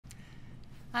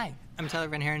Hi, I'm Tyler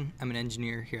Van Haren. I'm an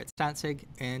engineer here at StatSig,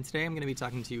 and today I'm going to be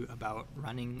talking to you about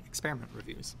running experiment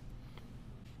reviews.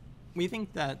 We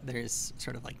think that there's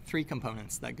sort of like three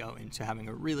components that go into having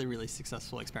a really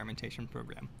successful experimentation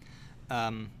program.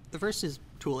 The first is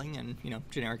tooling, and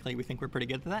generically we think we're pretty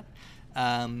good at that.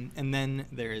 And then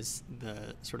there's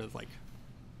the sort of like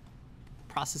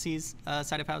processes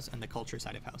side of house and the culture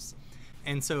side of house.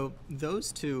 And so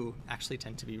those two actually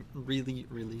tend to be really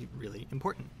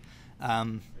important.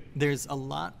 There's a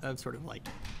lot of sort of like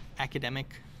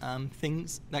academic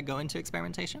things that go into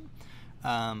experimentation,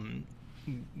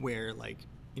 where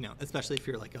especially if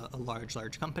you're like a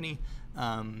large company,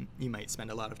 you might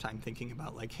spend a lot of time thinking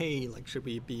about like, hey, like should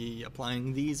we be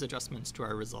applying these adjustments to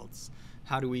our results?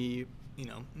 How do we,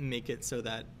 make it so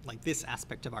that like this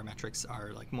aspect of our metrics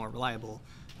are like more reliable?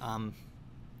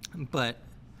 But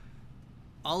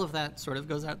all of that sort of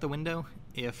goes out the window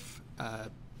if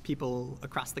people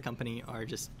across the company are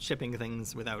just shipping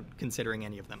things without considering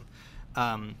any of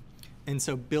them. And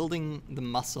so building the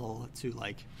muscle to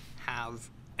like have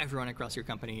everyone across your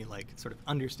company like sort of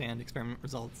understand experiment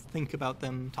results, think about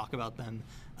them, talk about them,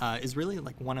 is really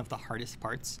like one of the hardest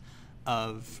parts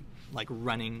of like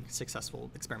running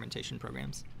successful experimentation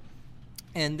programs.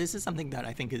 And this is something that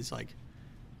I think is like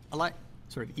a lot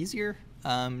sort of easier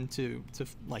to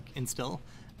like instill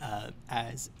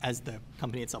as the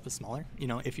company itself is smaller.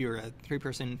 If you're a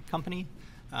 3-person company,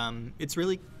 that's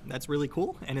really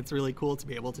cool, and it's really cool to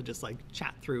be able to just like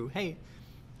chat through, hey,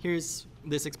 here's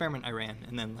this experiment I ran,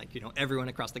 and then like everyone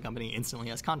across the company instantly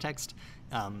has context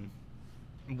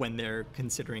when they're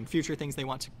considering future things they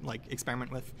want to like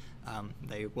experiment with.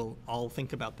 They will all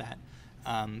think about that.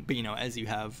 But as you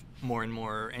have more and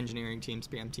more engineering teams,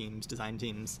 PM teams, design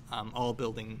teams, all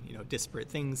building disparate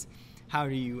things, how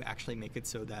do you actually make it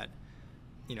so that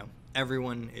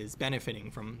everyone is benefiting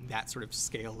from that sort of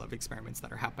scale of experiments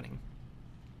that are happening?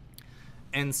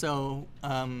 And so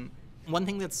one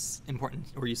thing that's important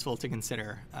or useful to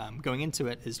consider going into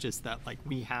it is just that like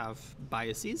we have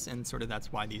biases, and sort of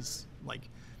that's why these like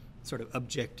sort of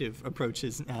objective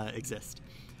approaches exist.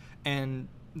 And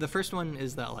the first one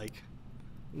is that like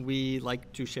we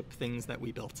like to ship things that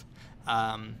we built.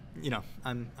 I'm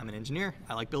an engineer.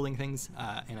 I like building things,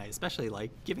 and I especially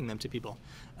like giving them to people.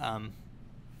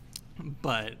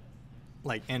 But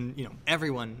like, and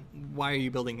everyone, why are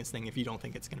you building this thing if you don't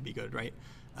think it's going to be good, right?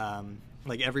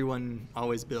 Like everyone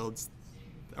always builds,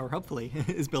 or hopefully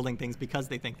is building things because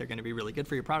they think they're going to be really good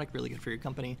for your product, really good for your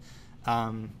company.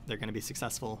 They're going to be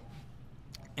successful.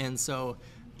 And so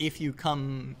if you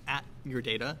come at your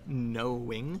data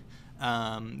knowing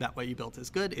that what you built is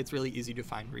good, it's really easy to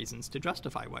find reasons to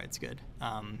justify why it's good.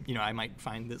 I might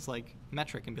find this like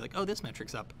metric and be like, oh, this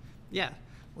metric's up. Yeah,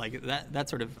 like that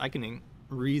sort of, I can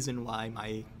reason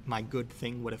why my good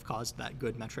thing would have caused that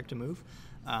good metric to move.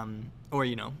 Or,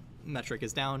 metric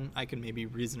is down, I can maybe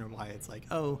reason why it's like,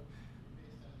 oh,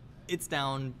 it's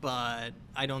down, but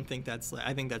I don't think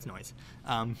I think that's noise.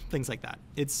 Things like that.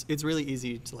 It's really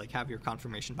easy to like have your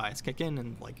confirmation bias kick in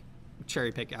and like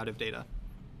cherry pick out of data.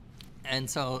 And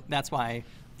so that's why,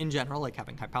 in general, like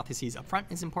having hypotheses up front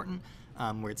is important,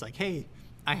 where it's like, hey,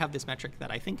 I have this metric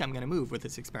that I think I'm going to move with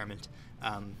this experiment.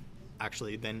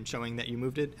 Actually, then showing that you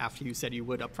moved it after you said you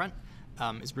would up front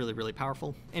is really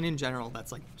powerful. And in general,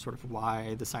 that's like sort of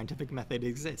why the scientific method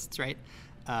exists, right?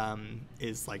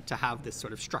 Is like to have this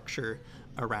sort of structure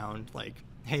around like,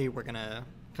 hey, we're going to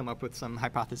come up with some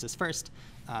hypothesis first,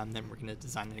 then we're going to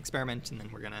design an experiment, and then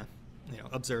we're going to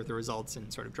observe the results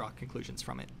and sort of draw conclusions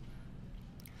from it.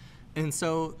 And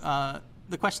so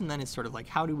the question then is sort of like,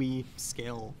 how do we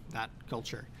scale that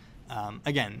culture?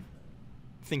 Again,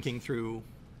 thinking through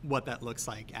what that looks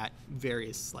like at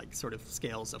various like sort of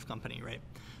scales of company, right?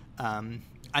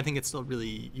 I think it's still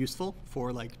really useful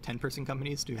for like 10-person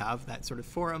companies to have that sort of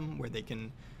forum where they can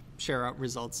share out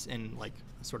results in like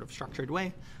a sort of structured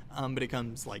way, but it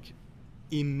becomes like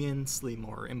immensely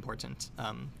more important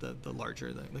the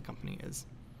larger the company is.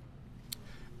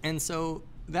 And so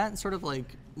that sort of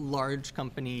like large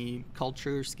company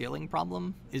culture scaling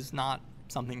problem is not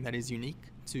something that is unique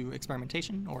to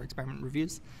experimentation or experiment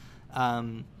reviews.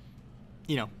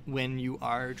 When you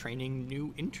are training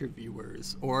new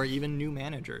interviewers or even new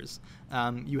managers,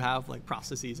 you have like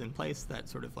processes in place that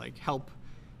sort of like help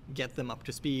get them up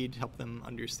to speed, help them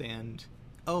understand,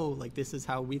 oh, like this is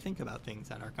how we think about things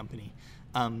at our company,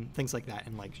 things like that,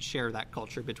 and like share that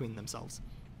culture between themselves.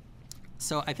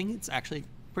 So I think it's actually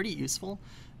pretty useful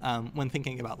when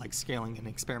thinking about like scaling an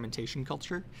experimentation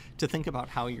culture to think about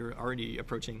how you're already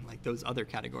approaching like those other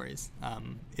categories.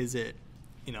 Is it,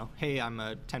 hey, I'm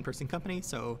a 10-person company,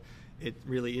 so it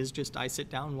really is just I sit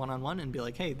down one-on-one and be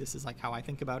like, hey, this is like how I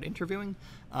think about interviewing,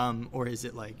 or is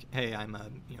it like, hey, I'm a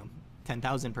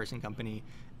 10,000 person company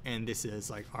and this is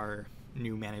like our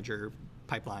new manager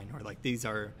pipeline, or like these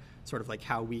are sort of like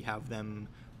how we have them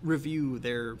review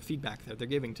their feedback that they're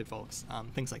giving to folks,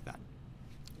 things like that.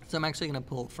 So I'm actually going to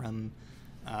pull from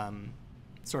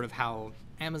sort of how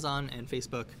Amazon and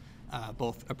Facebook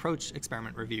both approach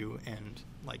experiment review, and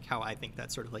like how I think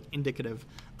that's sort of like indicative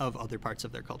of other parts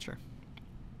of their culture.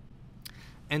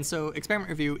 And so experiment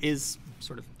review is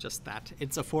sort of just that.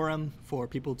 It's a forum for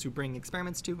people to bring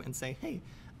experiments to and say, hey,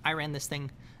 I ran this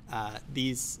thing.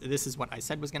 This is what I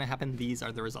said was going to happen. These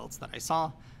are the results that I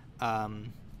saw.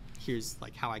 Here's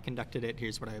like how I conducted it.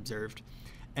 Here's what I observed.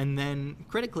 And then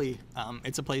critically,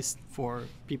 it's a place for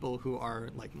people who are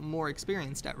like more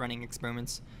experienced at running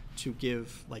experiments to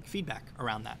give like feedback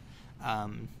around that.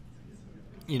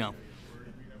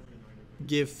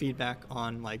 Give feedback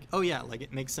on like, oh yeah, like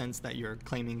it makes sense that you're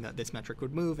claiming that this metric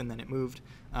would move and then it moved,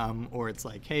 or it's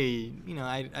like, hey,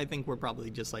 I think we're probably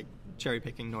just like cherry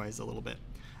picking noise a little bit.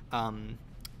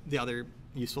 The other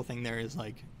useful thing there is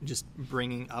like just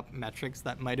bringing up metrics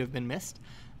that might have been missed.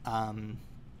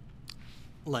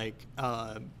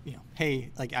 Hey,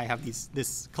 like I have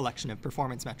this collection of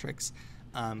performance metrics.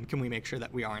 Can we make sure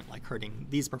that we aren't like hurting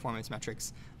these performance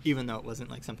metrics, even though it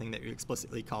wasn't like something that you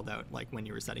explicitly called out like when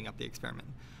you were setting up the experiment?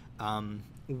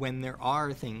 When there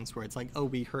are things where it's like, oh,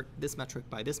 we hurt this metric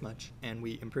by this much and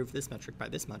we improved this metric by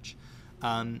this much,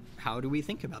 how do we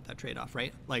think about that trade-off,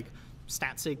 right? Like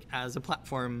Statsig as a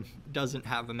platform doesn't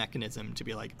have a mechanism to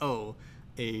be like, oh,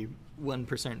 a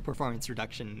 1% performance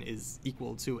reduction is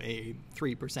equal to a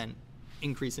 3%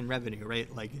 increase in revenue,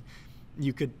 right? Like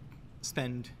you could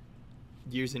spend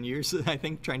years and years, I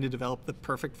think, trying to develop the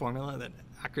perfect formula that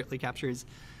accurately captures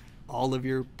all of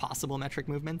your possible metric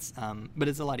movements. But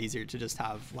it's a lot easier to just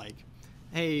have like,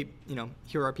 hey,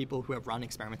 here are people who have run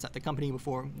experiments at the company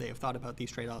before. They have thought about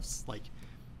these trade-offs, like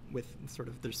with sort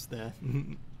of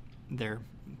their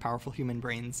powerful human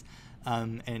brains,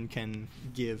 and can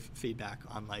give feedback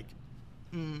on like,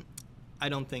 I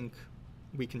don't think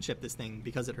we can ship this thing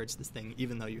because it hurts this thing,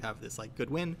 even though you have this like good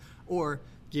win, or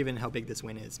given how big this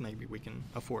win is, maybe we can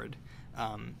afford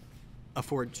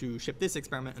to ship this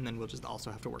experiment, and then we'll just also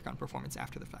have to work on performance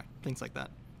after the fact, things like that.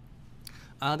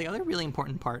 The other really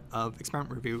important part of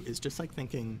experiment review is just like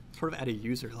thinking sort of at a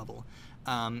user level.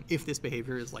 If this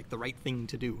behavior is like the right thing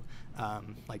to do,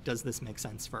 like does this make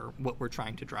sense for what we're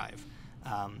trying to drive?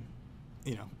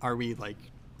 Are we like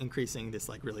increasing this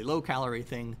like really low calorie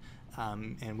thing,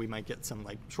 and we might get some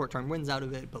like short-term wins out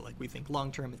of it, but like we think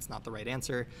long-term it's not the right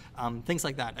answer. Things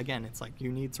like that. Again, it's like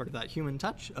you need sort of that human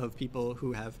touch of people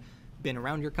who have been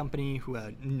around your company, who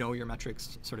know your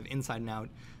metrics sort of inside and out.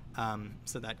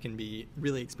 So that can be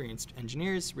really experienced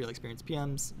engineers, really experienced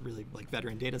PMs, really like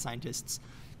veteran data scientists.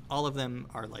 All of them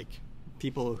are like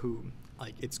people who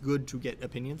like it's good to get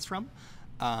opinions from,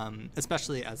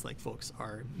 especially as like folks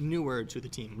are newer to the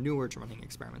team, newer to running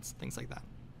experiments, things like that.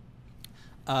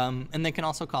 And they can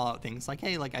also call out things like,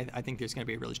 hey, like I think there's going to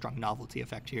be a really strong novelty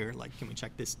effect here. Like, can we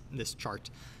check this chart?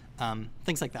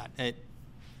 Things like that. It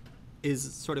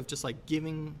is sort of just like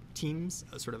giving teams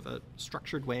a sort of a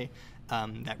structured way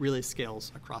that really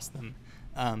scales across them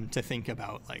to think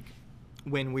about like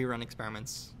when we run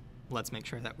experiments, let's make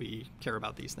sure that we care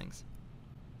about these things.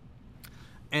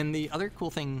 And the other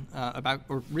cool thing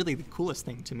or really the coolest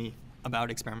thing to me about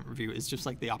experiment review is just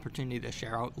like the opportunity to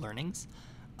share out learnings.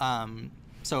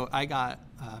 So I got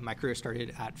my career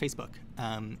started at Facebook.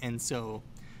 And so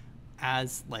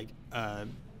as like a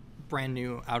brand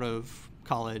new out of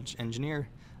college engineer,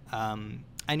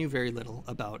 I knew very little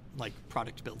about like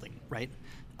product building, right?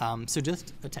 So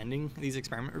just attending these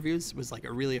experiment reviews was like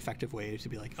a really effective way to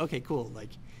be like, okay, cool.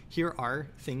 Like here are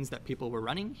things that people were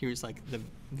running. Here's like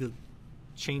the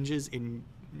changes in,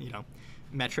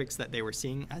 metrics that they were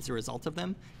seeing as a result of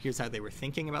them. Here's how they were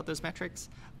thinking about those metrics.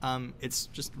 It's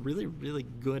just really, really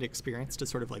good experience to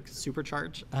sort of like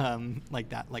supercharge like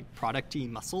that, like product-y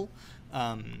muscle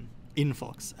in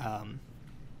folks.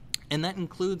 And that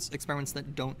includes experiments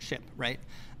that don't ship, right?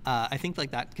 I think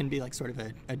like that can be like sort of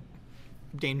a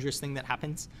dangerous thing that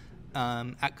happens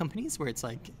at companies where it's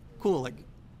like, cool, like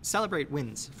celebrate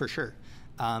wins for sure.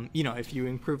 If you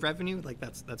improve revenue, like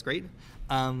that's great.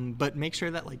 But make sure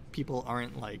that like people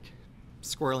aren't like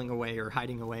squirreling away or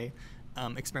hiding away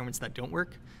experiments that don't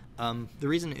work. The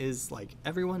reason is like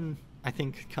everyone I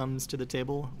think, comes to the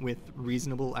table with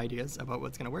reasonable ideas about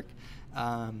what's going to work.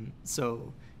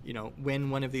 So, you know, when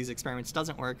one of these experiments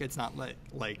doesn't work, it's not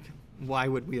like why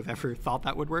would we have ever thought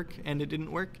that would work and it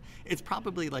didn't work? It's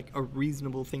probably like a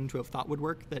reasonable thing to have thought would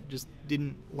work that just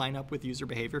didn't line up with user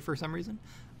behavior for some reason,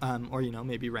 or, you know,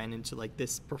 maybe ran into like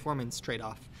this performance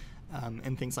trade-off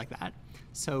and things like that.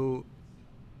 So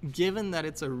given that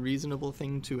it's a reasonable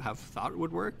thing to have thought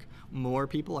would work, more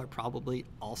people are probably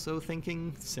also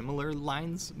thinking similar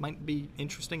lines might be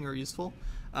interesting or useful.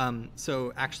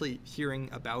 So actually hearing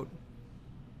about,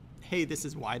 hey, this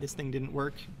is why this thing didn't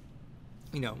work,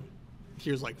 you know,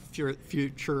 here's like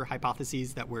future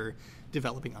hypotheses that we're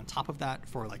developing on top of that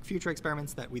for like future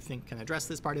experiments that we think can address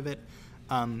this part of it.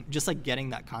 Just like getting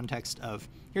that context of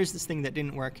here's this thing that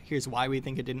didn't work, here's why we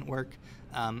think it didn't work,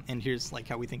 and here's like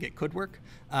how we think it could work,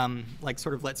 like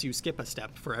sort of lets you skip a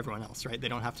step for everyone else, right? They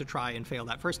don't have to try and fail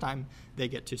that first time. They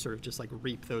get to sort of just like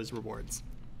reap those rewards.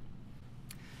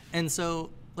 And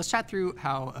so let's chat through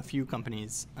how a few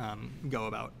companies go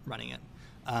about running it.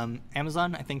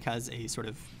 Amazon, I think, has a sort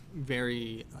of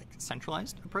very like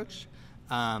centralized approach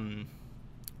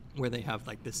where they have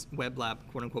like this web lab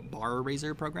quote unquote bar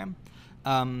raiser program.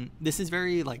 This is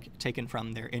very like taken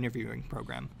from their interviewing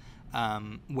program,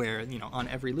 where, you know, on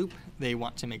every loop they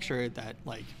want to make sure that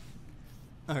like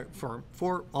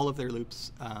for all of their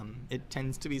loops, it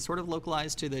tends to be sort of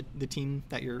localized to the team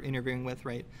that you're interviewing with,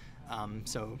 right?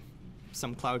 So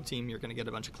some cloud team, you're going to get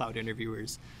a bunch of cloud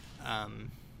interviewers,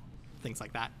 things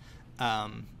like that.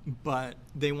 But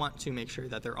they want to make sure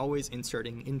that they're always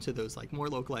inserting into those like more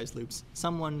localized loops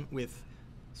someone with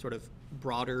sort of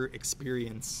broader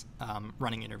experience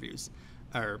running interviews,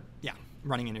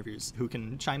 who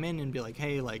can chime in and be like,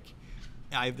 hey, like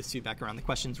I have this feedback around the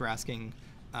questions we're asking,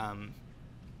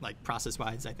 like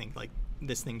process-wise, I think like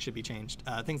this thing should be changed,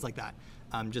 things like that.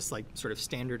 Just like sort of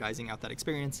standardizing out that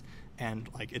experience, and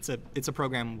like it's a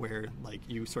program where like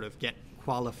you sort of get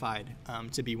qualified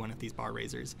to be one of these bar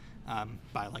raisers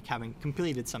by like having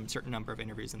completed some certain number of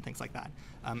interviews and things like that,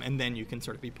 and then you can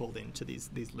sort of be pulled into these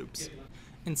loops.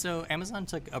 And so Amazon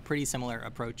took a pretty similar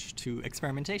approach to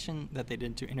experimentation that they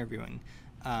did to interviewing,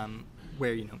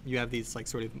 where, you know, you have these like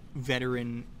sort of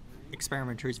veteran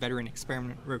experimenters, veteran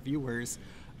experiment reviewers,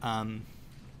 and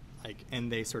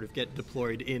they sort of get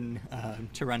deployed in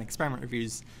to run experiment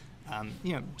reviews,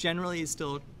 you know, generally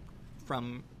still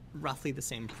from roughly the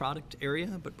same product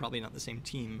area, but probably not the same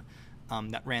team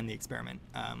that ran the experiment,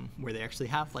 where they actually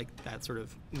have like that sort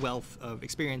of wealth of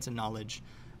experience and knowledge.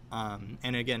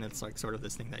 And again, it's like sort of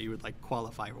this thing that you would like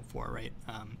qualify for, right?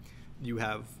 You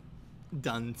have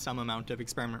done some amount of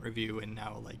experiment review, and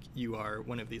now like you are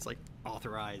one of these like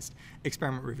authorized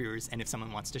experiment reviewers, and if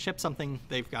someone wants to ship something,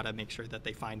 they've got to make sure that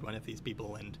they find one of these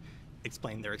people and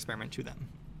explain their experiment to them.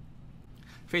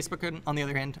 Facebook, on the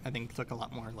other hand, I think took a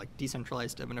lot more like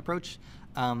decentralized of an approach.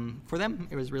 For them,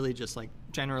 it was really just like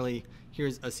generally,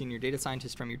 here's a senior data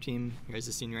scientist from your team, here's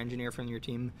a senior engineer from your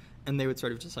team, and they would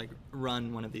sort of just like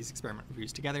run one of these experiment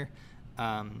reviews together,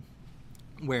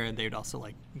 where they'd also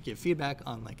like give feedback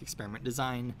on like experiment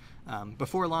design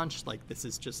before launch. Like this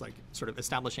is just like sort of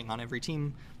establishing on every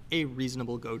team a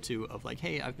reasonable go-to of like,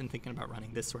 hey, I've been thinking about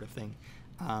running this sort of thing,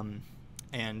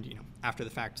 and, you know, after the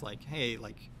fact, like, hey,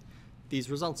 like these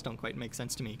results don't quite make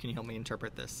sense to me. Can you help me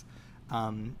interpret this?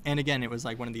 And again, it was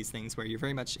like one of these things where you're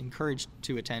very much encouraged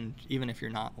to attend, even if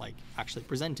you're not like actually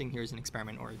presenting, here's an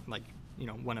experiment, or like, you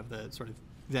know, one of the sort of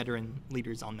veteran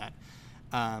leaders on that,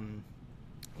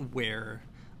 where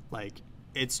like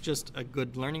it's just a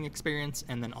good learning experience.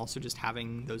 And then also just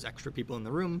having those extra people in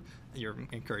the room, you're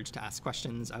encouraged to ask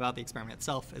questions about the experiment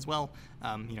itself as well.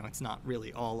 You know, it's not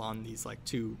really all on these like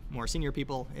two more senior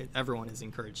people. Everyone is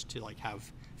encouraged to like have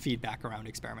feedback around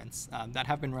experiments that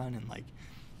have been run, and like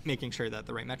making sure that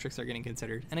the right metrics are getting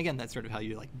considered. And again, that's sort of how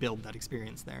you like build that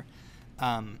experience there.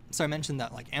 So I mentioned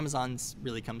that like Amazon's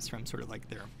really comes from sort of like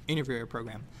their interviewer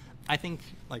program. I think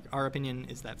like our opinion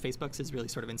is that Facebook's is really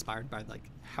sort of inspired by like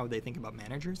how they think about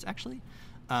managers actually,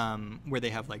 where they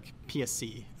have like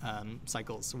PSC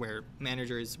cycles where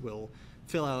managers will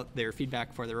fill out their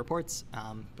feedback for their reports,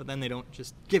 but then they don't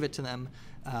just give it to them.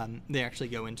 They actually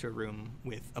go into a room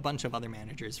with a bunch of other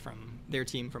managers from their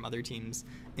team, from other teams,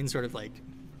 and sort of like,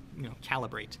 you know,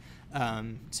 calibrate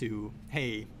to,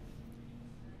 hey,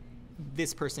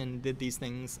 this person did these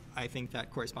things, I think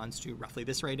that corresponds to roughly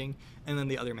this rating, and then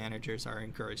the other managers are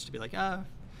encouraged to be like,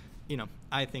 you know,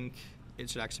 I think it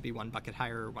should actually be one bucket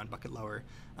higher or one bucket lower,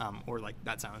 or like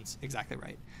that sounds exactly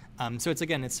right. So it's,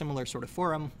 again, it's similar sort of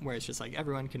forum where it's just like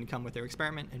everyone can come with their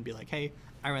experiment and be like, hey,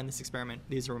 I ran this experiment,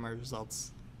 these are my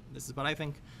results, this is what I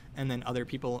think, and then other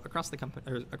people across the company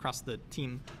or across the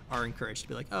team are encouraged to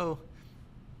be like, oh,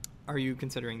 are you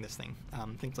considering this thing?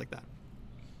 Things like that.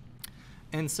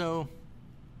 And so,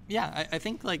 yeah, I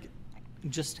think like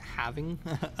just having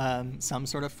some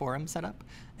sort of forum set up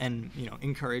and, you know,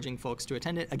 encouraging folks to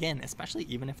attend it, again, especially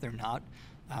even if they're not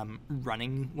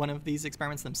running one of these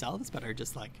experiments themselves, but are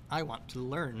just like, I want to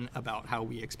learn about how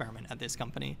we experiment at this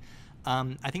company.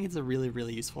 I think it's a really,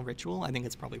 really useful ritual. I think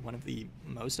it's probably one of the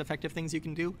most effective things you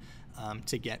can do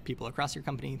to get people across your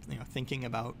company, you know, thinking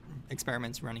about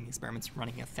experiments, running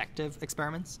effective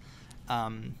experiments.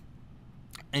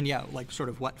 And yeah, like sort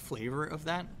of what flavor of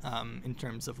that in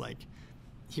terms of like,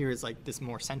 here's like this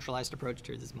more centralized approach,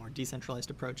 here's this more decentralized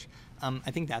approach.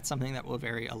 I think that's something that will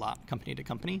vary a lot company to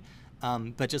company.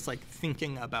 But just like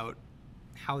thinking about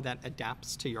how that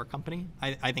adapts to your company,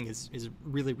 I think is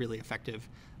really, really effective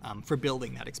for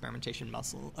building that experimentation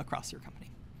muscle across your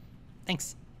company.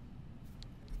 Thanks.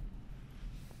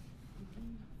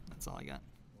 That's all I got.